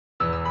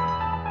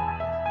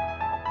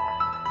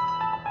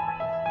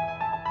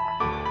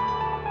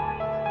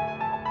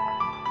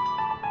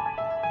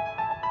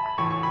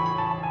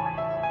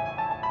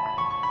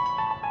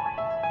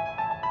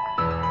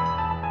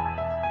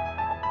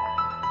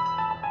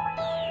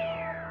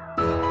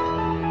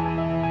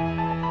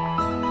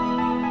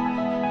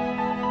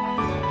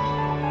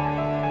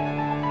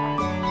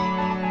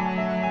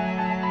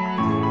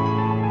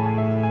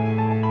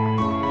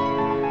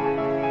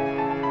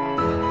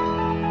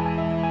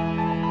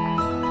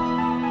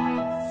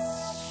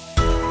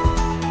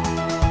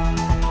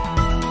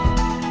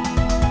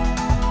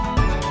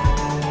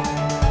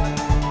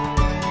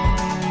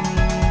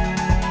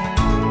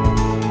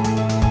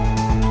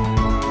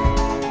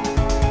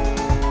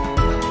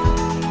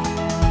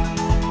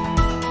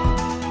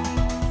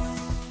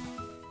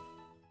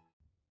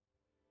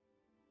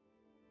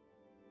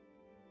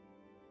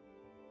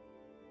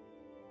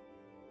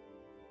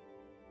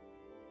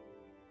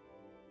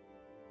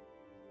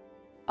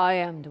I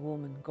am the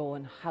woman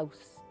going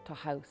house to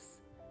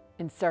house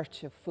in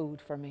search of food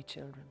for my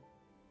children.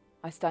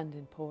 I stand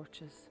in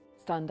porches,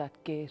 stand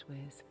at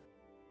gateways,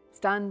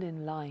 stand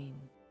in line,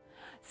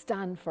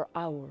 stand for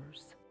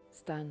hours,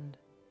 stand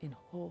in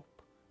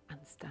hope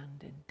and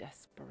stand in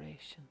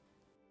desperation.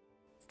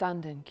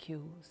 Stand in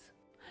queues,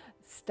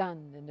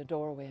 stand in the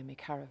doorway of my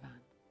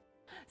caravan,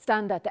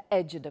 stand at the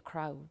edge of the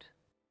crowd,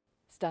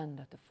 stand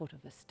at the foot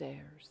of the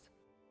stairs,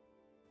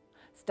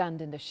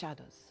 stand in the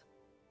shadows,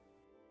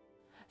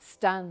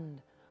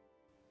 stand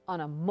on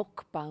a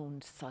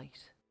muck-bound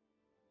site.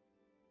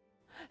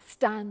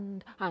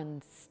 Stand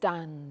and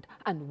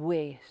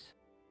wait.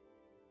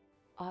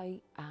 I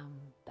am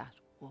that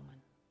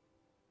woman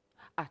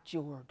at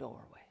your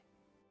doorway.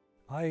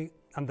 I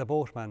am the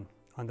boatman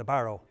on the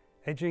barrow,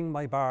 edging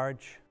my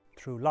barge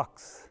through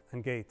locks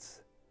and gates,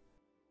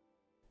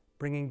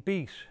 bringing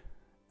beat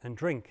and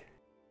drink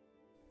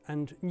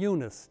and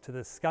newness to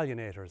the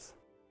scallionators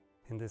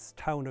in this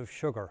town of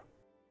sugar,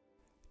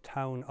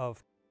 town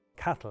of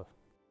cattle,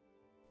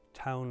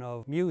 town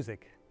of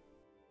music,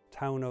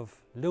 town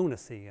of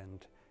lunacy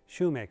and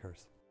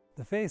shoemakers.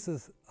 The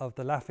faces of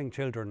the laughing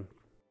children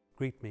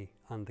greet me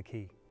on the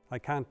quay. I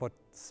can't but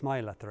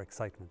smile at their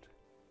excitement.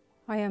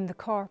 I am the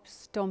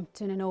corpse dumped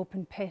in an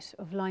open pit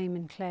of lime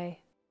and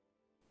clay,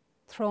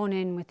 thrown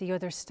in with the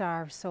other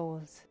starved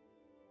souls.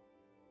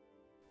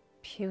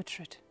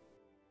 Putrid,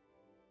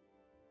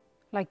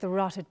 like the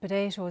rotted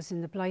potatoes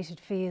in the blighted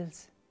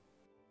fields.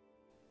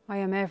 I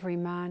am every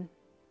man,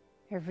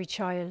 every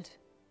child,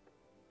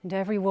 and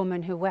every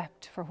woman who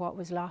wept for what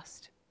was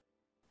lost,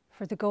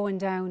 for the going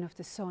down of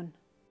the sun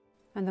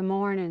and the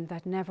morning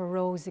that never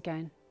rose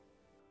again.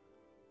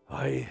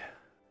 I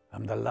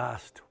am the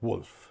last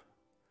wolf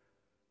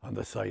on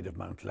the side of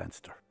Mount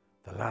Leinster,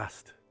 the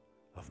last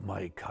of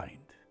my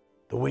kind.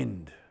 The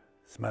wind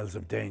smells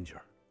of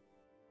danger.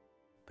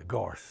 The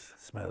gorse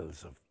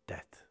smells of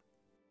death.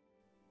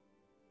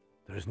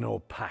 There is no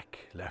pack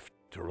left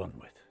to run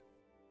with,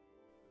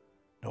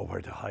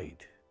 nowhere to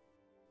hide.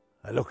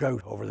 I look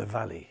out over the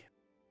valley,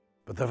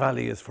 but the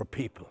valley is for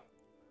people.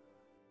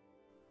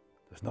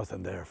 There's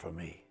nothing there for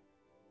me.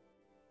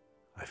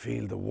 I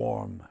feel the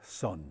warm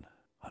sun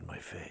on my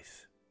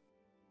face.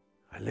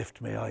 I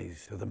lift my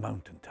eyes to the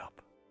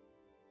mountaintop.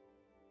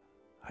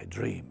 I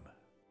dream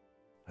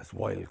as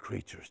wild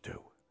creatures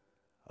do.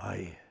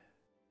 I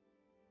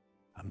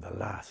am the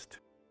last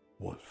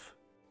wolf.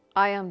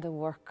 I am the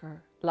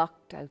worker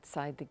locked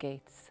outside the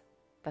gates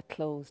that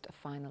closed a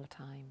final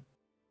time.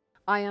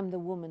 I am the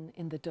woman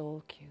in the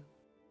dole queue,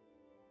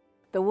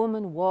 the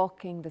woman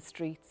walking the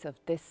streets of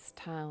this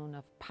town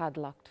of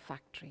padlocked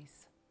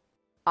factories.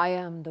 I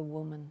am the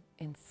woman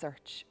in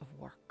search of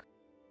work.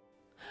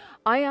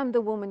 I am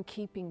the woman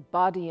keeping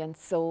body and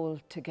soul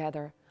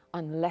together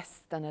on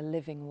less than a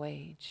living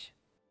wage.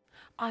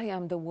 I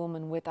am the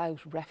woman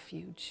without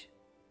refuge.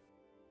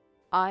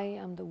 I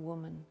am the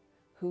woman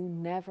who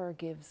never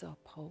gives up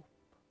hope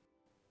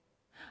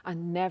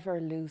and never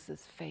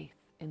loses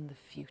faith in the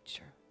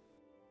future.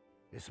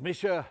 Is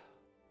misha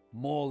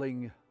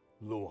máling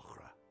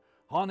luachra.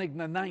 Hánig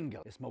na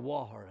nangel is ma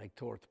wahar ag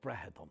tuairt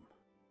brehadam.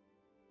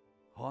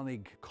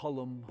 Hánig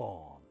colum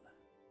bán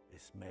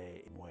is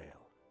me in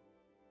whale.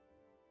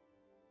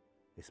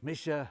 Is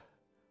misha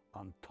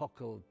an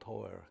tuckle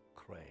toir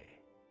cray.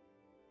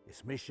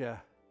 Is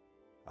misha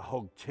a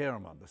hug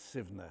chairman the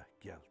sivna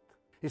gelt.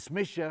 Is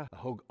misha a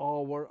hug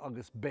áwer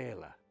agus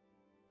béla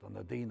don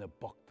na dina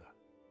bokta.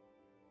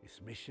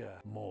 Is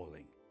misha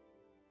máling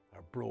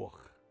ar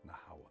broch na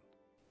hawan.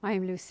 I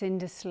am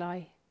Lucinda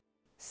Sly,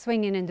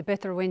 swinging in the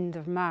bitter wind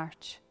of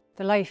March.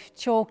 The life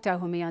choked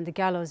out of me on the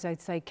gallows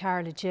outside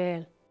Carlow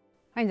jail.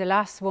 I'm the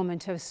last woman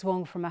to have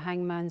swung from a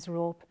hangman's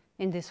rope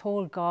in this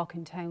whole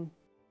gawking town.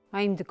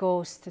 I'm the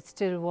ghost that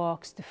still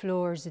walks the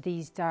floors of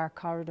these dark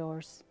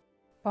corridors.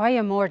 But I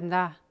am more than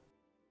that.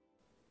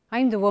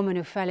 I'm the woman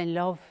who fell in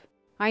love.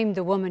 I'm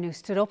the woman who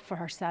stood up for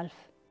herself.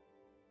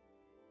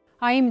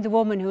 I'm the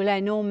woman who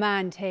let no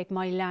man take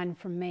my land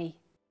from me.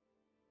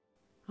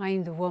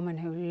 I'm the woman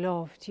who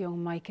loved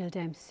young Michael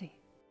Dempsey.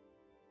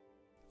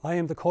 I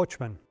am the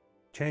coachman,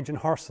 changing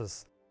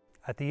horses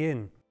at the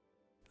inn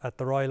at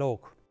the Royal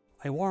Oak.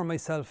 I warm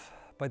myself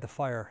by the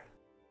fire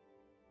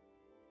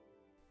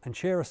and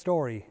share a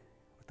story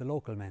with the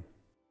local men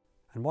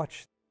and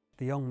watch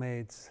the young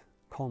maids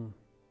come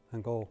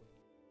and go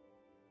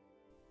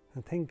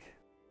and think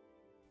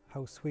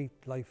how sweet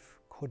life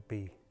could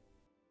be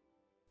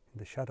in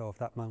the shadow of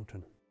that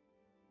mountain,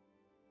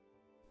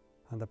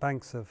 on the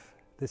banks of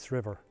this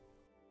river,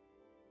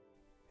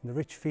 in the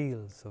rich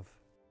fields of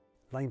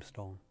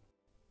limestone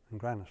and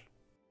granite.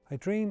 I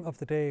dream of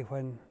the day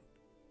when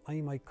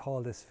I might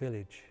call this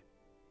village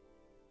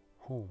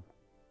home.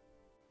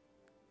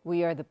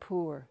 We are the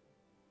poor,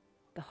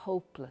 the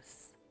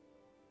hopeless,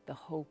 the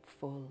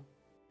hopeful.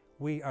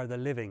 We are the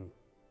living,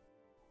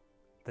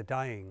 the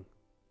dying,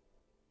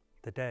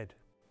 the dead.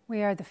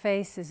 We are the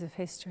faces of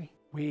history.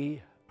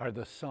 We are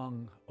the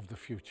song of the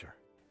future.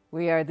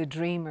 We are the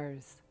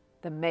dreamers,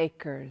 the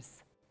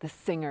makers, the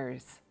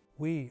singers.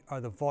 We are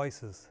the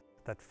voices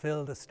that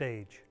fill the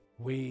stage.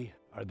 We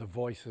are the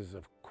voices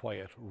of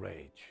quiet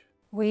rage.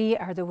 We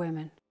are the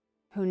women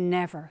who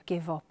never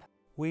give up.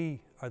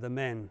 We are the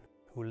men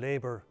who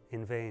labour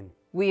in vain.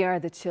 We are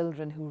the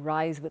children who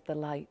rise with the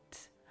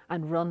light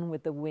and run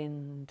with the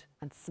wind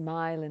and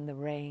smile in the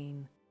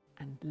rain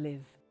and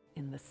live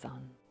in the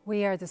sun.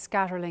 We are the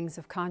scatterlings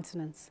of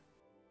continents,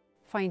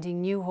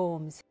 finding new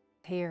homes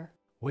here.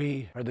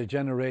 We are the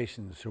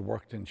generations who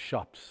worked in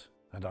shops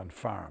and on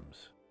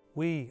farms.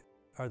 We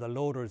are the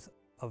loaders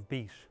of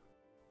beat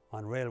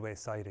on railway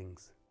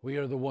sidings. We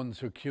are the ones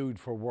who queued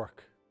for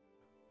work,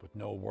 but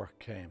no work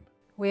came.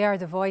 We are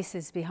the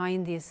voices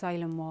behind the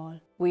asylum wall.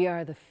 We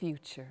are the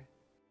future.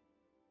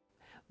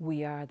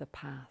 We are the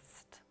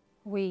past.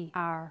 We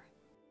are.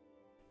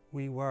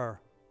 We were.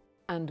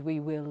 And we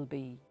will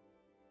be.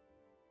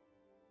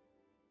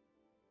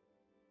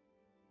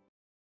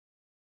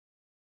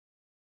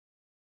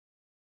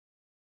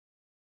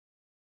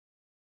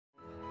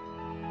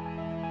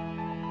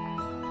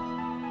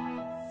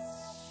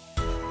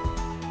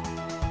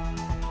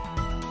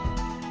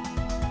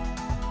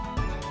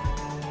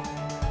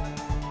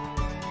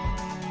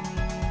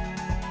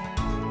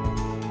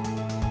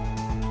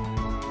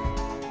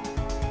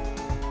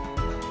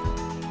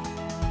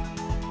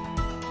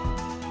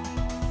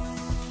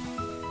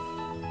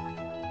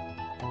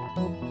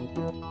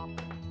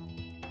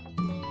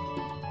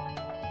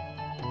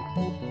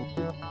 Thank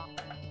you.